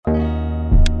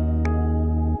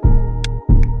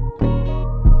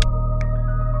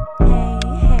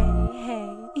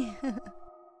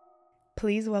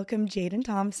Please welcome Jaden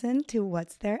Thompson to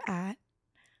What's There At.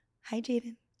 Hi,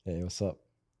 Jaden. Hey, what's up?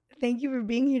 Thank you for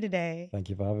being here today.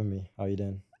 Thank you for having me. How you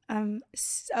doing? I'm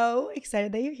so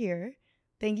excited that you're here.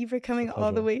 Thank you for coming It's a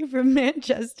all the pleasure. way from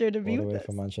Manchester to be All the with way us.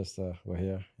 from Manchester. We're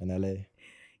here in LA.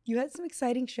 You had some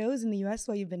exciting shows in the US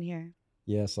while you've been here.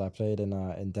 Yeah, so I played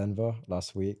in Denver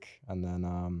last week, and then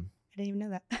I didn't even know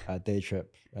that. a day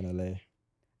trip in LA.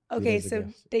 Okay, days so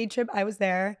ago. day trip, I was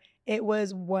there. It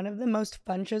was one of the most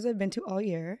fun shows I've been to all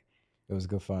year. It was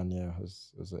good fun. Yeah,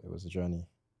 it was a journey.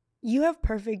 You have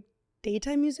perfect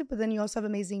daytime music, but then you also have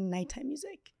amazing nighttime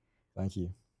music. Thank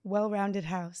you. Well-rounded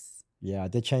house. Yeah, I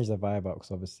did change the vibe out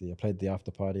because obviously I played the after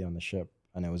party on the ship,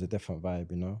 and it was a different vibe,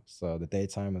 you know. So the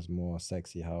daytime was more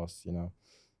sexy house, you know.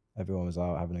 Everyone was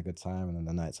out having a good time, and then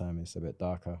the nighttime is a bit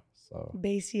darker. So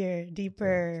Bassier, yeah,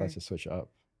 deeper. so I had to switch it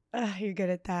up. You're good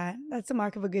at that. That's the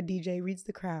mark of a good DJ, reads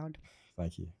the crowd.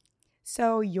 Thank you.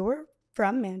 So you're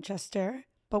from Manchester,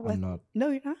 but what? I'm not. No,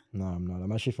 you're not. No, I'm not.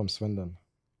 I'm actually from Swindon.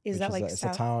 Is that like it's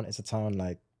south? it's a town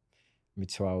like maybe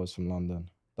 2 hours from London,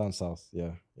 down south.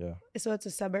 Yeah. So it's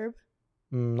a suburb?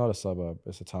 Not a suburb,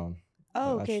 it's a town.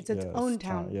 Oh, okay. It's its own a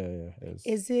town. Yeah, it is.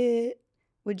 Is it,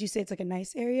 would you say it's like a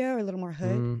nice area or a little more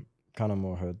hood? Kind of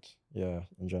more hood, yeah,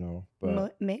 in general.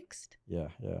 But Mixed? yeah.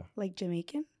 Like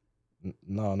Jamaican?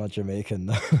 No, not Jamaican.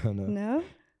 No. No?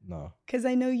 No. Because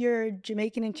I know you're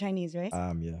Jamaican and Chinese, right?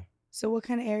 Yeah. So what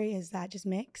kind of area is that? Just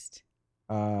mixed?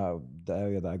 The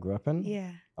area that I grew up in? Yeah.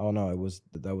 Oh no,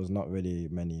 there was not really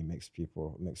many mixed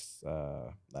people,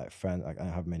 like friends. Like I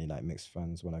have many like mixed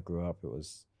friends. When I grew up, it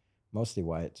was mostly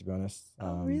white, to be honest.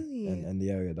 Oh, really? In the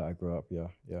area that I grew up,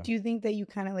 yeah. Do you think that you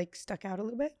kind of like stuck out a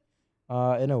little bit?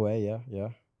 In a way, yeah,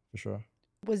 for sure.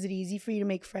 Was it easy for you to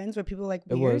make friends? Were people like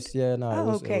It weird? was, yeah, no. Oh, it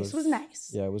was, okay. So it was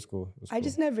nice. Yeah, it was cool. I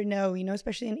just never know,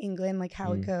 especially in England, like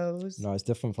how it goes. No, it's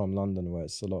different from London where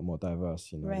it's a lot more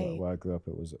diverse, Right. Where I grew up,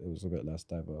 it was a bit less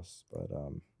diverse, but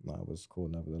no, it was cool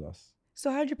nevertheless. So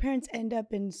how did your parents end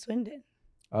up in Swindon?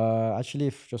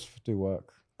 Actually, just through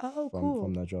work. Oh, from, cool.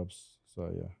 From their jobs, so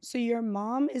yeah. So your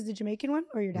mom is the Jamaican one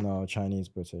or your dad? No, Chinese,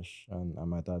 British, and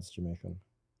my dad's Jamaican.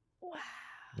 Wow.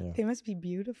 Yeah. They must be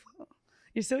beautiful.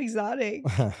 You're so exotic.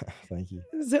 Thank you.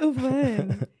 So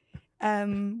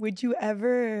fun. Would you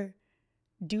ever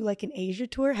do like an Asia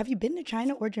tour? Have you been to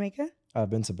China or Jamaica? I've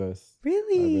been to both.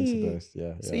 Really? I've been to both,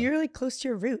 yeah. So you're like close to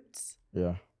your roots.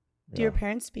 Yeah. Do your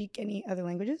parents speak any other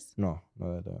languages? No, they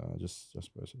don't. Just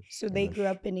British. So they grew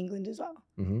up in England as well?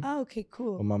 Mm-hmm. Oh, okay,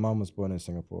 cool. Well, my mom was born in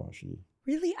Singapore, actually.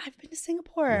 Really? I've been to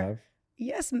Singapore. You have?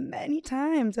 Yes, many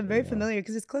times. I'm very familiar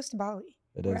because it's close to Bali.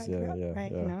 It is, yeah.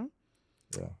 Right,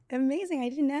 Yeah. Amazing. I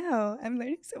didn't know. I'm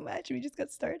learning so much. We just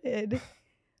got started.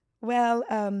 Well,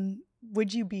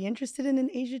 would you be interested in an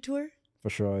Asia tour? For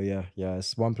sure, yeah.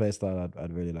 It's one place that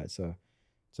I'd really like to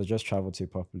just travel to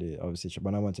properly. Obviously,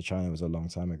 when I went to China, it was a long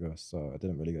time ago, so I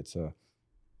didn't really get to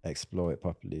explore it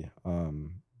properly.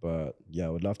 But yeah, I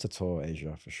would love to tour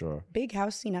Asia for sure. Big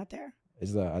house scene out there.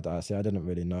 Is that? I see. I didn't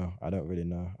really know. I don't really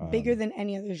know. Bigger than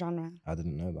any other genre. I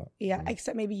didn't know that. Yeah,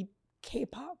 except maybe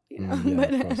K-pop, Yeah,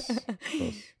 but of course.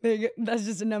 There you go. That's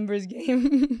just a numbers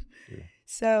game. Yeah.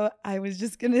 So I was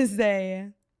just gonna say,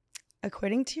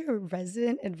 according to your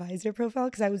resident advisor profile,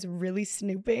 because I was really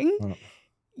snooping,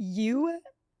 you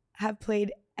have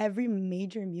played every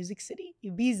major music city: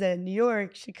 Ibiza, New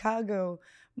York, Chicago,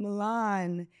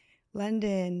 Milan,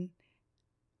 London.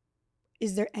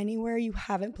 Is there anywhere you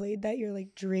haven't played that you're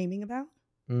like dreaming about?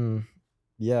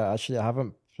 Yeah, actually, I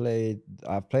haven't played.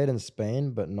 I've played in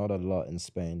Spain, but not a lot in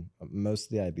Spain.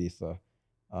 Mostly Ibiza.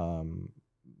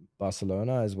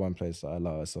 Barcelona is one place that I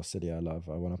love. It's a city I love.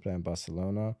 I want to play in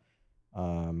Barcelona.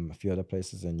 A few other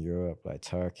places in Europe, like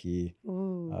Turkey.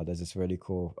 There's this really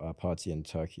cool party in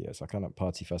Turkey. It's a kind of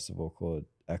party festival called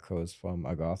Echoes from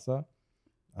Agartha,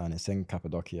 and it's in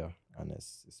Cappadocia, and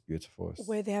it's beautiful.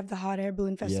 Where they have the hot air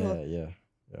balloon festival.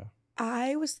 Yeah.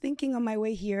 I was thinking on my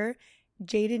way here,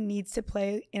 Jaden needs to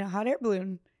play in a hot air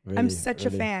balloon. Really? I'm such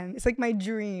a fan. It's like my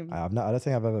dream. I don't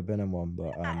think I've ever been in one,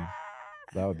 but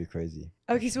that would be crazy.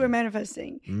 Okay, so we're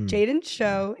manifesting. Jaden's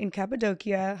show in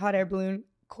Cappadocia, hot air balloon.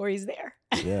 Cory's there.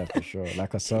 Yeah, for sure.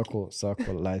 Like a circle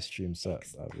live stream set.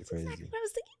 That'd be crazy. Exactly what I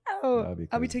was thinking. That'd be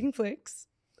I'll be crazy. taking flicks.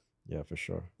 Yeah, for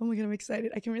sure. Oh my God, I'm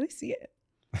excited. I can really see it.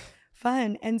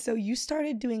 Fun. And so you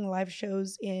started doing live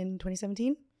shows in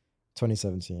 2017?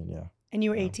 2017, yeah. And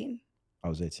you were 18? I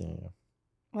was 18, yeah.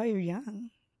 Wow, you're young.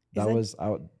 I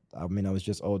was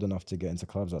just old enough to get into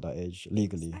clubs at that age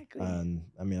legally. Exactly. And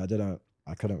I mean,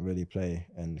 I couldn't really play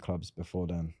in clubs before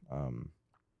then.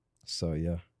 So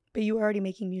yeah. But you were already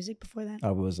making music before then?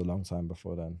 I was a long time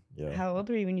before then, yeah. How old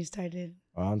were you when you started?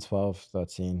 Around 12,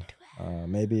 13.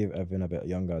 Maybe even a bit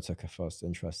younger, I took a first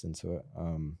interest into it.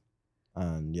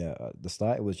 And yeah, at the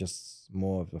start, it was just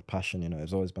more of a passion, you know,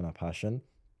 it's always been a passion.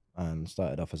 And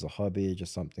started off as a hobby,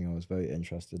 just something I was very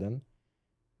interested in.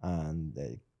 And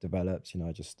it developed, you know,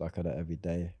 I just stuck at it every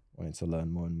day, wanting to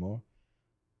learn more and more.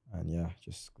 And yeah,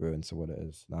 just grew into what it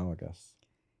is now, I guess.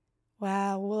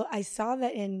 Wow. Well, I saw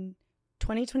that in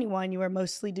 2021, you were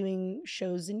mostly doing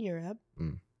shows in Europe.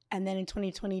 And then in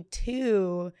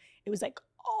 2022, it was like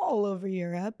all over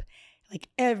Europe, like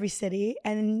every city.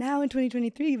 And now in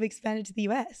 2023, you've expanded to the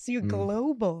US. So you're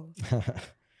global.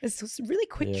 It's a really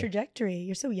quick trajectory.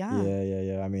 You're so young.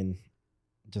 Yeah. I mean,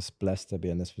 just blessed to be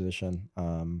in this position.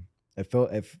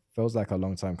 It feels like a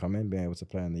long time coming, being able to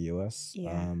play in the US.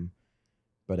 Yeah.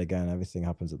 But again, everything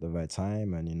happens at the right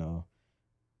time, and you know,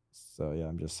 so yeah,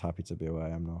 I'm just happy to be where I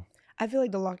am now. I feel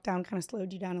like the lockdown kind of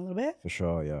slowed you down a little bit. For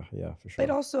sure, yeah, for sure. But it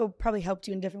also probably helped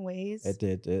you in different ways. It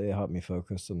did. It helped me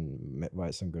focus and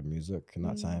write some good music in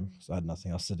that time. So I had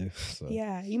nothing else to do. So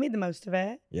yeah, you made the most of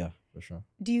it. Yeah, for sure.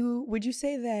 Would you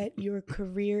say that your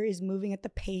career is moving at the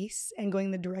pace and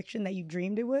going the direction that you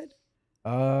dreamed it would?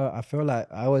 I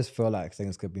always feel like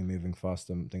things could be moving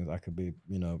faster and things I could be,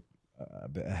 you know, a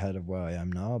bit ahead of where I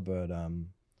am now. But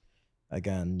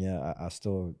again, yeah, I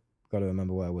still got to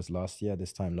remember where I was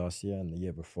this time last year and the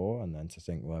year before, and then to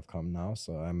think where I've come now.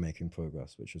 So I'm making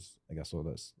progress, which is, I guess, all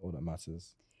that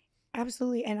matters.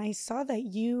 Absolutely. And I saw that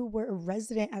you were a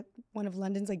resident at one of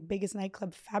London's like biggest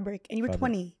nightclub, Fabric, and you were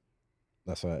 20.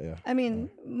 That's right, yeah. I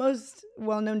mean, most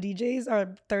well-known DJs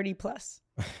are 30 plus.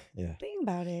 Yeah. Think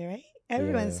about it, right?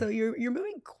 Everyone. Yeah. So you're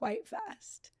moving quite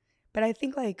fast. But I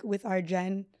think like with our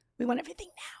gen, we want everything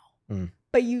now.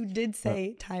 But you did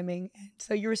say timing,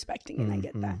 so you're respecting it, and I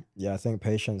get that. Yeah, I think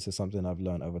patience is something I've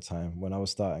learned over time. When I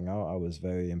was starting out, I was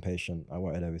very impatient. I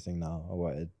wanted everything now. I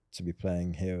wanted to be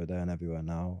playing here, there, and everywhere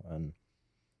now, and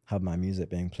have my music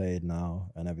being played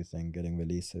now and everything, getting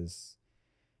releases.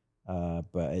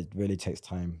 But it really takes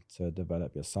time to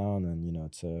develop your sound, and you know,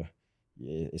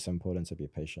 it's important to be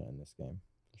patient in this game,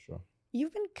 for sure.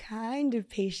 You've been kind of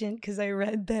patient because I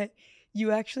read that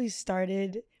you actually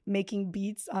started making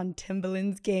beats on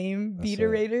Timbaland's game,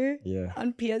 Beaterator,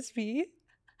 on PSP.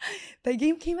 That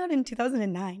game came out in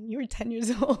 2009. You were 10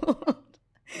 years old.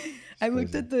 I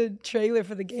looked at the trailer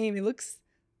for the game. It looks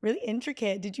really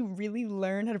intricate. Did you really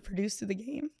learn how to produce through the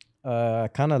game? I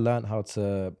kind of learned how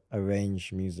to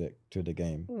arrange music to the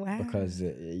game. Wow. Because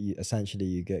essentially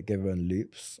you get given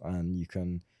loops and you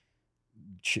can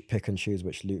pick and choose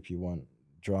which loop you want.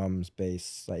 Drums,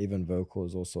 bass, like even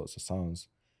vocals, all sorts of sounds.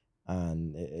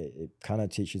 And it kind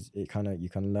of teaches, you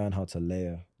can learn how to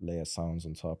layer sounds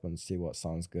on top and see what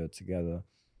sounds good together.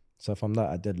 So from that,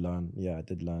 I did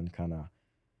learn kind of,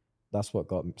 that's what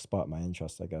sparked my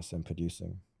interest, I guess, in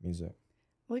producing music.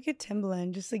 Look at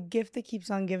Timbaland, just a gift that keeps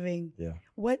on giving. Yeah.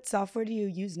 What software do you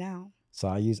use now? So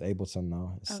I use Ableton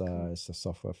now. It's a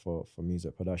software for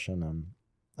music production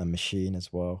and Machine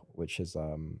as well, which is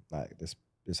like this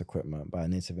equipment by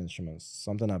Native Instruments,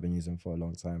 something I've been using for a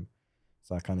long time.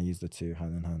 So I kind of use the two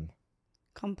hand in hand.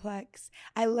 Complex.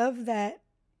 I love that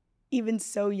even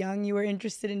so young, you were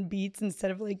interested in beats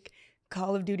instead of like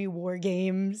Call of Duty war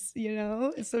games, you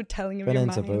know? It's so telling of your mind.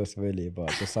 Been into both really, but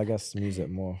just I guess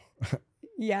music more.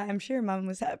 Yeah, I'm sure your mom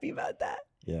was happy about that.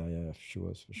 Yeah, she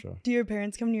was, for sure. Do your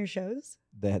parents come to your shows?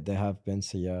 They have been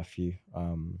to, a few.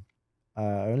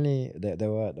 They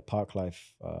were at the Park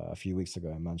Life a few weeks ago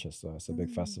in Manchester. It's a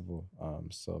big festival.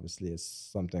 So obviously it's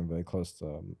something very close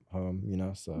to home, you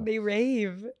know. So they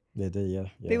rave. They do, yeah.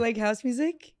 They like house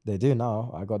music? They do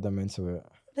now. I got them into it.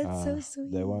 That's so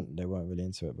sweet. They weren't really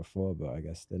into it before, but I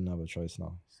guess they didn't have a choice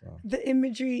now. So the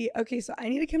imagery. Okay, so I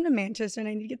need to come to Manchester and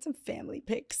I need to get some family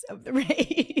pics of the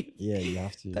rave. Yeah, you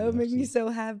have to. That would make me so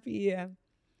happy. Yeah.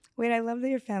 Wait, I love that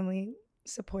your family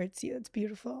supports you. It's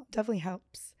beautiful. Definitely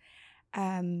helps.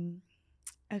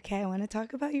 Okay, I want to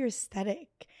talk about your aesthetic.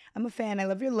 I'm a fan. I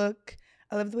love your look.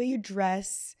 I love the way you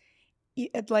dress.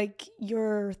 Like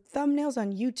your thumbnails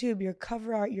on YouTube, your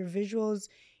cover art, your visuals.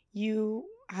 You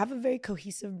have a very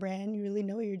cohesive brand. You really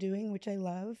know what you're doing, which I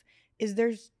love. Is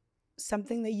there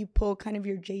something that you pull kind of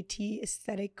your JT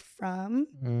aesthetic from?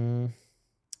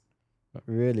 Not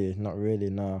really,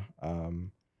 no.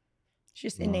 It's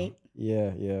just innate.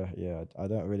 Yeah. I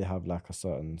don't really have like a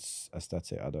certain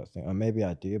aesthetic, I don't think. Or maybe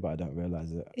I do, but I don't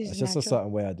realize it. It's just a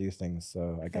certain way I do things.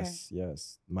 So I guess,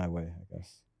 it's my way, I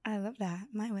guess. I love that,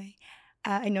 my way.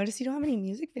 I noticed you don't have any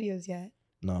music videos yet.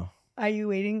 No. Are you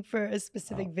waiting for a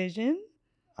specific vision?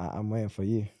 I'm waiting for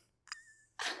you.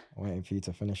 I'm waiting for you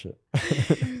to finish it.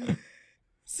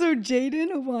 So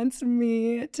Jaden wants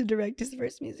me to direct his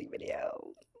first music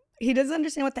video. He doesn't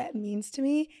understand what that means to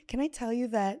me. Can I tell you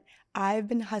that I've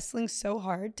been hustling so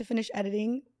hard to finish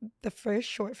editing the first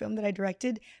short film that I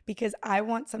directed because I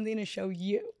want something to show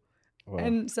you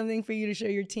and something for you to show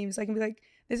your team. So I can be like,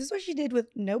 this is what she did with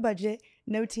no budget,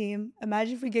 no team.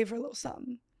 Imagine if we gave her a little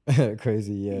something.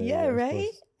 Crazy, yeah. Yeah,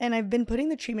 right? And I've been putting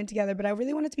the treatment together, but I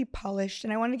really want it to be polished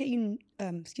and I want to get you,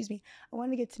 I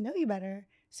want to get to know you better.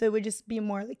 So it would just be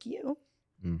more like you,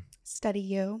 study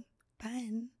you,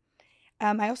 fun.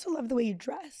 I also love the way you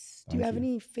dress. Do you have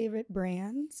any favorite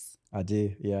brands? I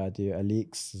do, yeah, I do.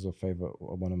 Alix is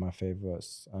one of my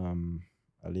favorites.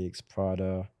 Alix,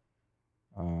 Prada.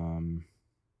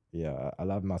 Yeah, I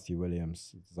love Matthew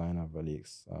Williams, designer of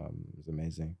Alix. It's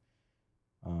amazing.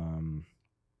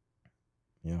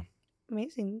 Yeah.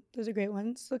 Amazing. Those are great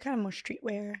ones. So kind of more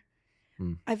streetwear.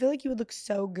 I feel like you would look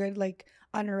so good, like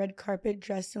on a red carpet,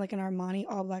 dressed in like an Armani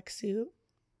all black suit.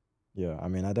 Yeah, I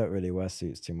mean, I don't really wear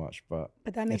suits too much, but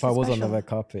that makes if I was on the red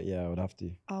carpet, yeah, I would have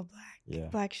to. All black. Yeah.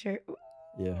 Black shirt. Ooh,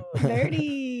 yeah.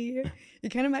 Dirty. It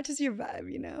kind of matches your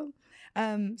vibe, you know?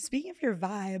 Speaking of your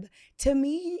vibe, to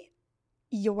me,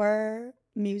 your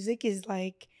music is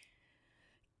like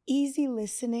easy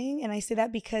listening, and I say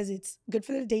that because it's good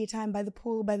for the daytime, by the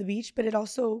pool, by the beach, but it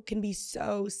also can be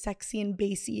so sexy and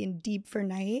bassy and deep for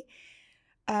night.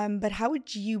 But how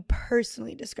would you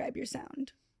personally describe your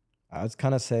sound? I would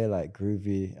kind of say like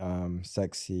groovy,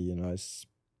 sexy. You know, it's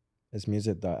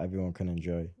music that everyone can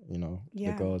enjoy. You know,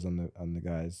 the girls and the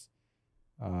guys.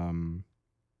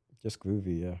 Just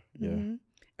groovy, yeah. Mm-hmm.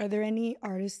 Are there any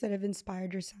artists that have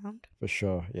inspired your sound? For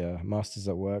sure, yeah. Masters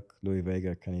at Work, Louis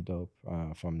Vega, Kenny Dope,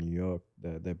 from New York.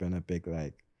 They've been a big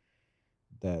like.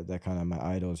 They're kind of my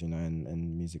idols, you know,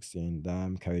 in music scene.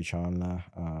 Them, Kerry Chandler,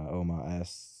 Omar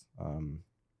S.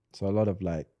 So a lot of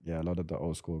the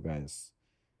old school guys,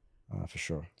 for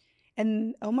sure.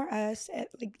 And Omar S,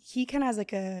 like he kind of has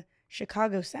like a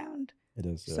Chicago sound. It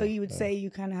is. So you would say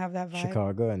you kind of have that vibe?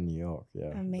 Chicago and New York, yeah.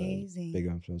 Amazing. Big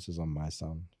influences on my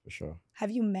sound, for sure. Have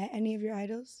you met any of your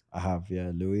idols? I have,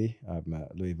 yeah. Louis. I've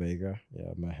met Louis Vega.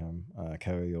 Yeah, I've met him.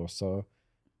 Kerry also.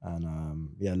 And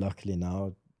luckily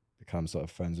now become sort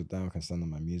of friends with them. I can send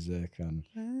them my music and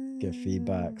get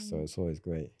feedback. So it's always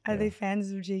great. Are they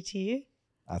fans of JT?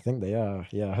 I think they are.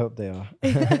 Yeah, I hope they are.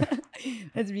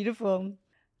 That's beautiful.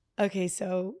 Okay,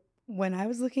 so when I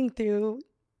was looking through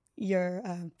your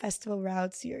festival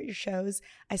routes, your shows,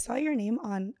 I saw your name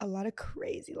on a lot of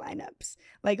crazy lineups,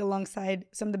 like alongside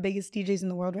some of the biggest DJs in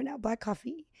the world right now: Black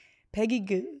Coffee, Peggy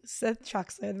Goo, Seth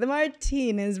Troxler, the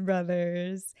Martinez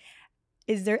brothers.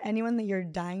 Is there anyone that you're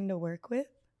dying to work with?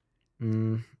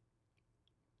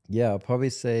 Yeah, I'll probably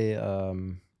say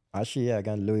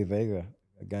again Louis Vega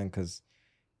again, because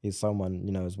he's someone,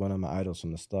 you know, is one of my idols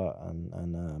from the start,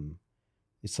 and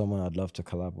he's someone I'd love to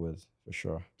collab with, for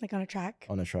sure. Like on a track?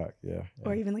 On a track, yeah.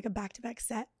 Or even like a back-to-back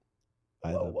set?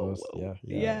 Either both, yeah.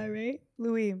 Yeah, right?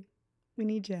 Louis, we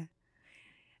need you.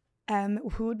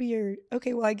 Who would be your...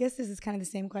 Okay, well, I guess this is kind of the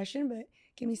same question, but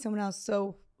give me someone else.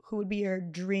 So who would be your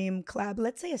dream collab?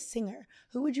 Let's say a singer.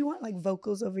 Who would you want like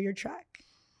vocals over your track?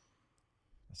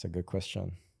 That's a good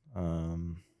question. I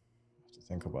have to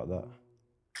think about that.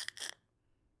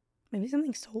 Maybe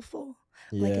something soulful,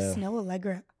 like a Snow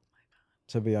Allegra.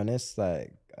 To be honest,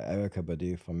 like Erykah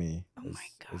Badu for me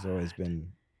has always been,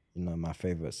 you know, my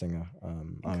favorite singer.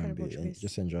 R&B,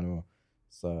 just in general.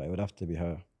 So it would have to be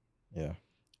her. Yeah.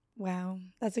 Wow,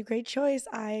 that's a great choice.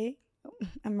 I'm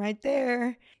right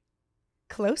there.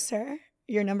 Closer,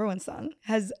 your number one song,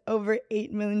 has over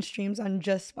 8 million streams on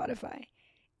just Spotify.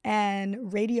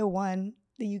 And Radio 1,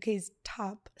 the UK's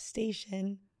top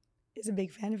station, is a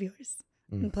big fan of yours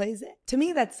and plays it. To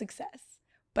me, that's success.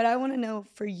 But I want to know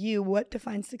for you, what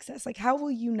defines success? Like, how will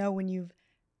you know when you've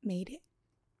made it?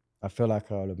 I feel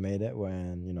like I would have made it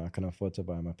when, you know, I can afford to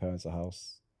buy my parents a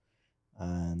house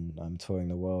and I'm touring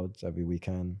the world every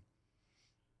weekend.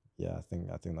 Yeah, I think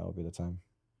that will be the time.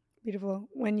 Beautiful.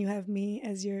 When you have me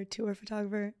as your tour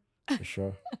photographer. For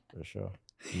sure.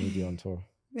 I need you on tour.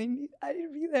 I need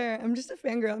to be there. I'm just a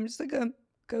fangirl. I'm just like a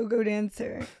go-go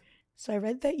dancer. So I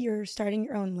read that you're starting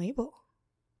your own label.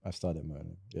 I started my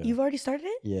own. Yeah. You've already started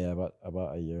it? Yeah,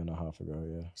 about a year and a half ago,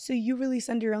 yeah. So you released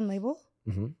under your own label?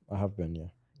 Mm-hmm. I have been, yeah.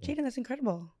 Jaden, that's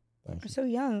incredible. Thank you. You're so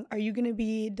young. Are you going to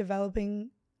be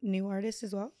developing new artists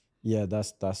as well? Yeah,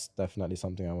 that's definitely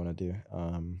something I want to do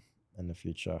in the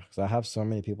future. Because I have so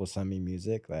many people send me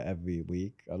music like every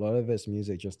week. A lot of it's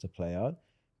music just to play out.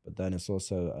 But then it's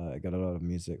also, I got a lot of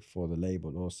music for the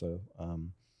label also.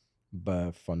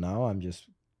 But for now, I'm just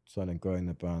sort of growing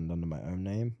the brand under my own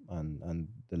name and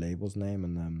the label's name.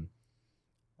 And then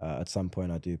at some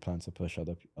point I do plan to push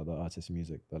other artists'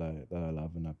 music that I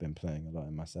love, and I've been playing a lot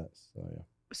in my sets. So yeah.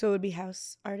 So it would be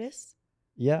house artists?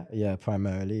 Yeah,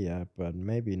 primarily, yeah, but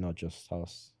maybe not just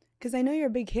house. Because I know you're a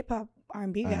big hip hop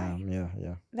R&B guy.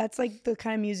 Yeah. That's like the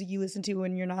kind of music you listen to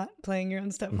when you're not playing your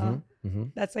own stuff, huh?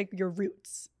 That's like your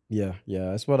roots. Yeah,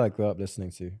 it's what I grew up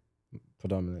listening to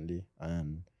predominantly,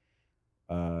 and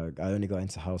I only got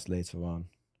into house later on.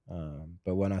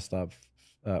 But when I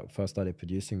first started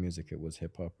producing music, it was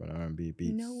hip hop and R&B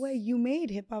beats. No way, you made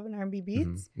hip hop and R&B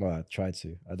beats? Well, I tried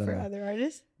to. I don't know. For other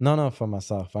artists? No, for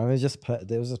myself. I was just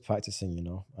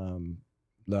practicing,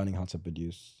 learning how to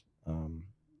produce,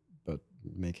 but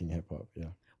making hip hop. Yeah.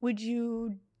 Would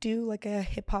you do like a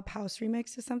hip hop house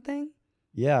remix or something?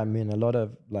 Yeah, I mean, a lot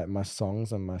of like my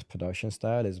songs and my production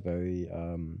style is very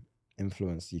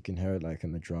influenced. You can hear it like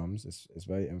in the drums. It's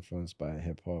very influenced by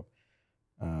hip hop,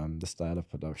 the style of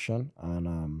production,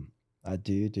 and I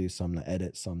do some like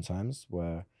edits sometimes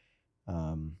where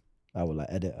I will like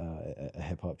edit a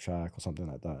hip hop track or something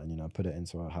like that, and put it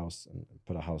into a house and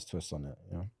put a house twist on it.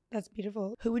 That's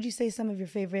beautiful. Who would you say some of your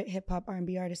favorite hip hop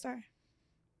R&B artists are?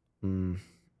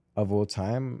 Of all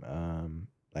time,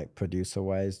 like producer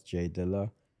wise, Jay Dilla,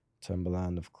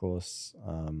 Timbaland, of course,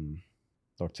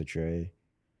 Dr. Dre.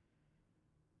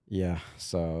 Yeah.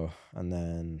 So, and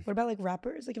then what about like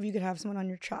rappers? Like if you could have someone on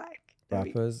your track.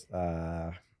 Rappers,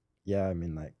 yeah, I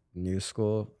mean like new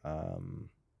school,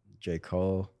 J.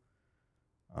 Cole,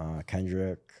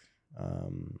 Kendrick,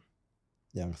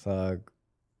 Young Thug,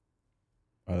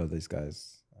 all of these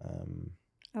guys.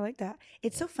 I like that.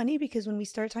 It's so funny because when we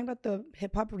started talking about the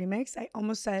hip hop remix, I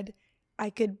almost said I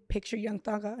could picture Young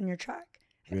Thug on your track.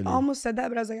 Really? I almost said that,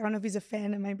 but I was like, I don't know if he's a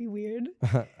fan. It might be weird.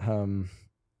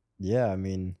 Yeah, I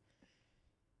mean,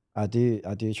 I do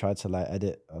try to like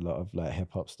edit a lot of like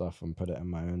hip hop stuff and put it in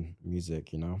my own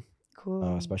music,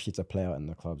 Cool. Especially to play out in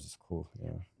the clubs. It's cool.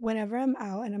 Yeah. Whenever I'm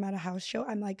out and I'm at a house show,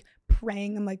 I'm like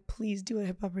praying. I'm like, please do a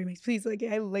hip hop remix. Please, like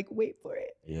I like wait for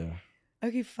it. Yeah.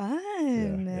 Okay,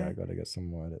 fun. Yeah, I gotta get some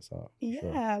more edits out.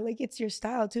 Yeah, sure. Like it's your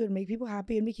style too. It'd make people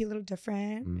happy and make you a little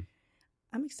different.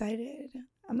 I'm excited.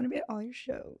 I'm gonna be at all your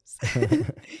shows.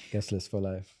 Guest list for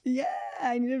life. Yeah,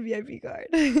 I need a VIP card.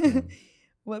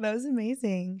 Well, that was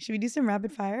amazing. Should we do some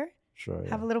rapid fire? Sure.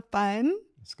 Have a little fun.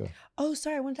 Let's go. Oh,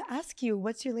 sorry. I wanted to ask you,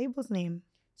 what's your label's name?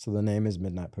 So the name is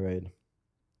Midnight Parade.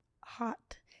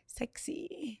 Hot,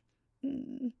 sexy.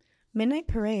 Midnight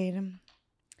Parade.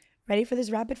 Ready for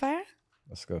this rapid fire?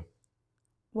 Let's go.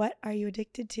 What are you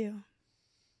addicted to?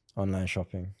 Online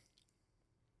shopping.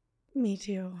 Me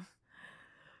too.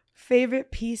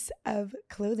 Favorite piece of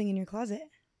clothing in your closet?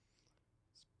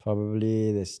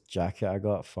 Probably this jacket I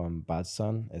got from Bad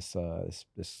Sun. It's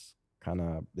this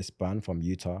brand from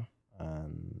Utah,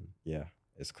 and yeah,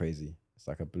 it's crazy. It's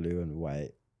like a blue and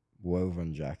white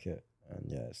woven jacket, and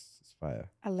yeah, it's fire.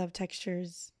 I love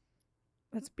textures.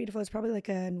 That's beautiful. It's probably like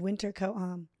a winter coat,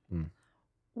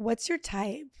 What's your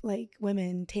type? Like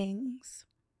women, things?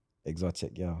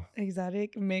 Exotic, yeah.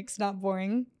 Exotic, mixed, not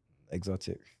boring.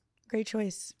 Exotic. Great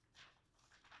choice.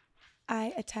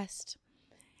 I attest.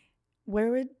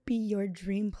 Where would be your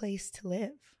dream place to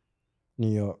live?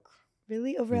 New York.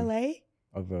 Really? Over LA?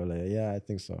 Over LA, yeah, I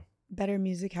think so. Better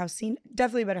music house scene?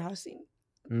 Definitely better house scene.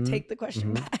 Take the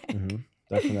question back.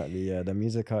 Definitely, yeah. The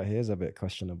music out here is a bit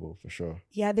questionable for sure.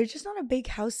 Yeah, there's just not a big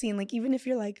house scene. Like even if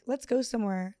you're like, let's go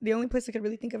somewhere, the only place I could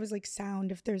really think of is like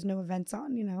Sound if there's no events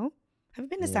on, Have you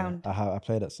been to Sound? I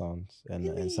played at Sound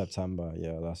in September,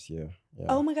 last year. Yeah.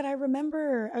 Oh my God, I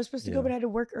remember. I was supposed to go, but I had to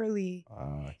work early.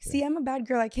 Okay. See, I'm a bad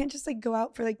girl. I can't just like go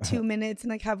out for like 2 minutes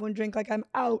and like have one drink. Like I'm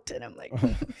out and I'm like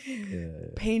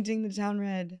painting the town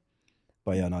red.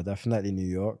 But yeah, no, definitely New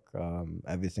York.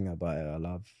 Everything about it I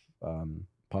love,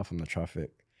 apart from the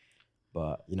traffic.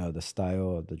 But, the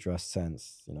style, the dress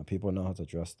sense, people know how to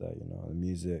dress there, the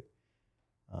music.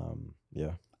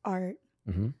 Yeah. Art.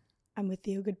 I'm with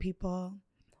you, good people.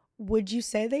 Would you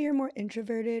say that you're more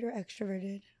introverted or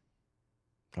extroverted?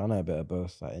 Kind of a bit of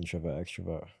both, like introvert,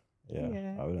 extrovert.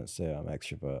 Yeah. I wouldn't say I'm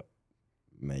extrovert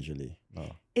majorly,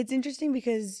 no. It's interesting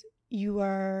because you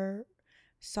are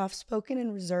soft-spoken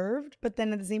and reserved, but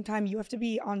then at the same time, you have to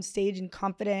be on stage and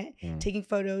confident, taking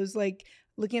photos, like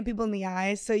looking at people in the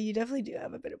eyes. So you definitely do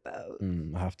have a bit of both.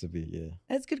 I have to be, yeah.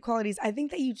 That's good qualities. I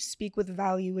think that you speak with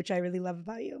value, which I really love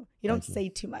about you. You don't say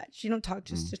too much. You don't talk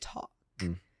just to talk.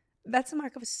 That's the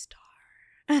mark of a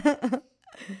star.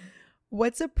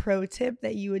 What's a pro tip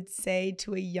that you would say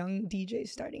to a young DJ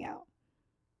starting out?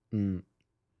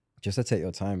 Just to take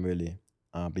your time, really.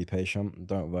 Be patient.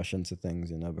 Don't rush into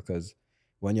things, because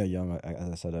when you're young, as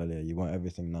I said earlier, you want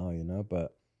everything now,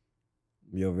 but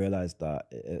you'll realize that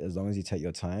as long as you take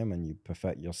your time and you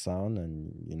perfect your sound,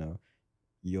 and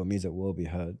your music will be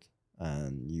heard,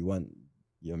 and you want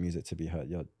your music to be heard,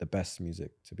 the best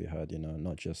music to be heard,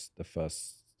 not just the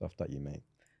first stuff that you make.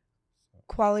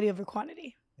 Quality over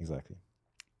quantity. Exactly.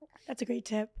 That's a great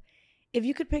tip. If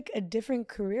you could pick a different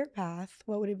career path,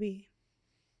 what would it be?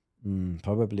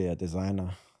 Probably a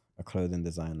designer, a clothing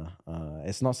designer.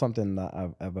 It's not something that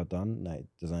I've ever done, like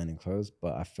designing clothes,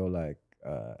 but I feel like,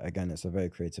 again, it's a very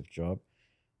creative job,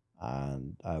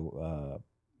 and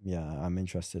I'm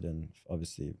interested in,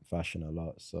 obviously, fashion a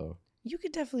lot. So you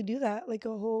could definitely do that, like a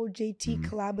whole JT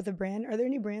collab with a brand. Are there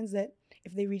any brands that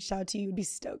if they reached out to you, you'd be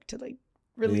stoked to like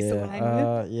release a line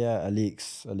with? Yeah,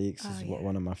 Alix is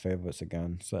one of my favorites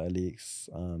again. So Alix,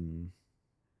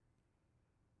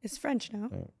 it's French,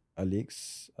 no?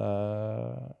 Alix,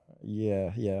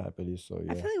 yeah, I believe so.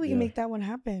 Yeah, I feel like we can make that one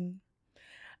happen.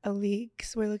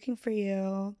 Alix, we're looking for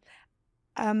you.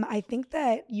 I think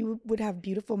that you would have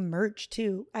beautiful merch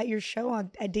too. At your show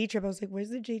at Day Trip, I was like, where's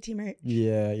the JT merch?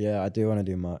 Yeah, I do want to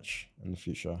do merch in the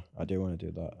future. I do want to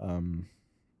do that.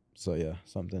 So yeah,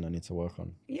 something I need to work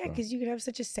on. Yeah, because you could have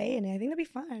such a say in it. I think that'd be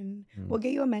fun. We'll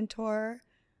get you a mentor.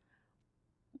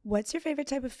 What's your favorite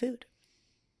type of food?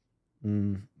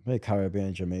 Very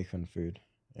Caribbean, Jamaican food.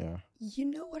 Yeah. You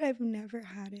know what? I've never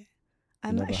had it.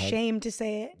 I'm ashamed to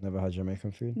say it. Never had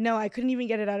Jamaican food? No, I couldn't even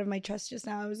get it out of my chest just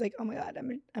now. I was like, oh my God,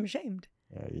 I'm ashamed.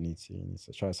 Yeah, you need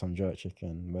to try some jerk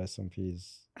chicken, wear some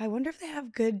peas. I wonder if they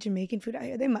have good Jamaican food out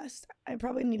here. They must. I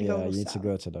probably need to go. Yeah, you need to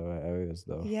go to the right areas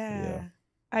though. Yeah.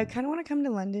 I kind of want to come to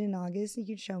London in August and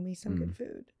you could show me some good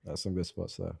food. There's some good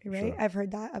spots there. Right? Sure. I've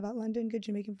heard that about London, good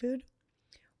Jamaican food.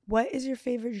 What is your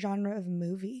favorite genre of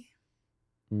movie?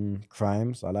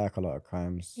 Crimes. I like a lot of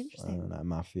crimes. Interesting. Like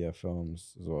mafia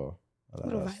films as well. A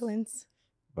little violence.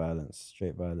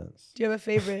 Straight violence. Do you have a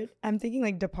favorite? I'm thinking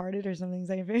like Departed or something. Is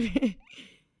that your favorite?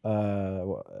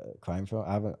 Crime film?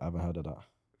 I haven't heard of that.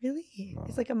 Really? No.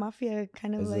 It's like a mafia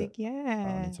kind of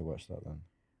yeah. I need to watch that then.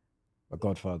 A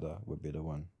Godfather would be the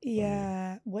one.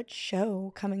 Yeah. What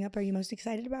show coming up are you most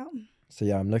excited about? So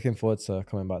yeah, I'm looking forward to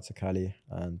coming back to Cali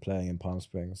and playing in Palm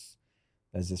Springs.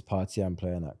 There's this party I'm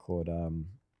playing at called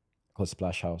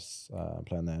Splash House. I'm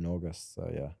playing there in August. So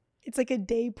yeah. It's like a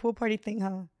day pool party thing,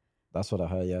 huh? That's what I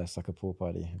heard. Yeah, it's like a pool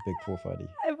party, a big pool party.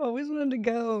 I've always wanted to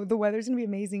go. The weather's gonna be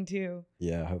amazing too.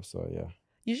 Yeah, I hope so. Yeah.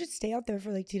 You should stay out there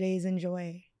for like 2 days.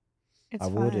 Enjoy. It's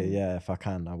fun. I will do. Yeah, if I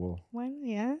can, I will. Why not?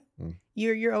 Yeah.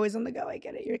 You're always on the go. I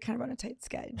get it. You're kind of on a tight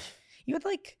schedule. You had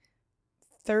like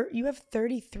you have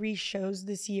 33 shows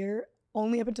this year,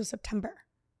 only up until September.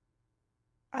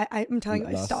 I'm telling you,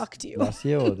 I stalked you. Last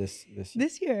year or this year?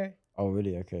 This year. Oh,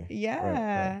 really? Okay. Yeah,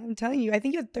 right. I'm telling you. I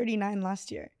think you had 39 last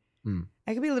year.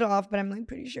 I could be a little off, but I'm like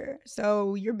pretty sure.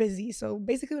 So you're busy. So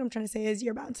basically what I'm trying to say is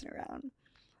you're bouncing around.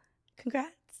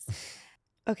 Congrats.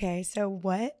 Okay, so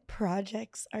what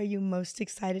projects are you most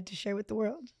excited to share with the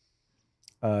world?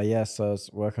 Yeah, so I was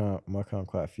working on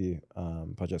quite a few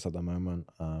projects at the moment.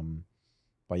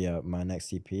 But yeah, my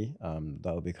next EP,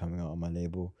 that will be coming out on my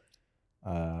label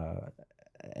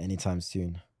anytime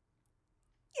soon.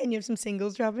 And you have some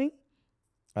singles dropping?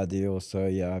 I do also.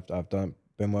 Yeah, I've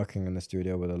been working in the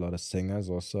studio with a lot of singers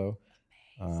also.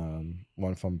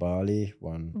 One from Bali,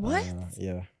 one. What?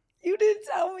 Yeah. You didn't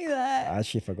tell me that. I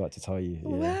actually forgot to tell you. Yeah.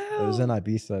 Wow. It was in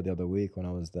Ibiza the other week when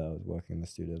I was there. I was working in the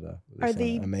studio there. Are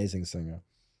they an amazing singer?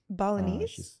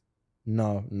 Balinese?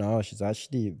 No. She's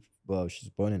actually she's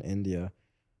born in India,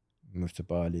 moved to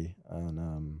Bali,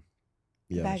 and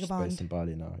she's based in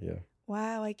Bali now. Yeah.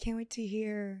 Wow, I can't wait to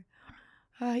hear.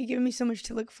 You're giving me so much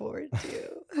to look forward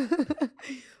to.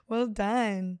 Well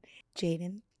done.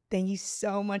 Jaden, thank you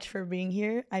so much for being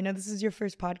here. I know this is your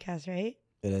first podcast, right?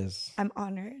 It is. I'm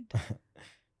honored.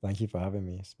 Thank you for having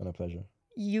me. It's been a pleasure.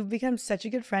 You've become such a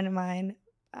good friend of mine,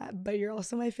 but you're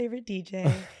also my favorite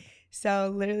DJ.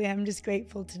 So literally, I'm just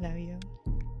grateful to know you.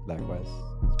 Likewise.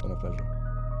 It's been a pleasure.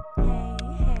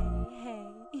 Hey.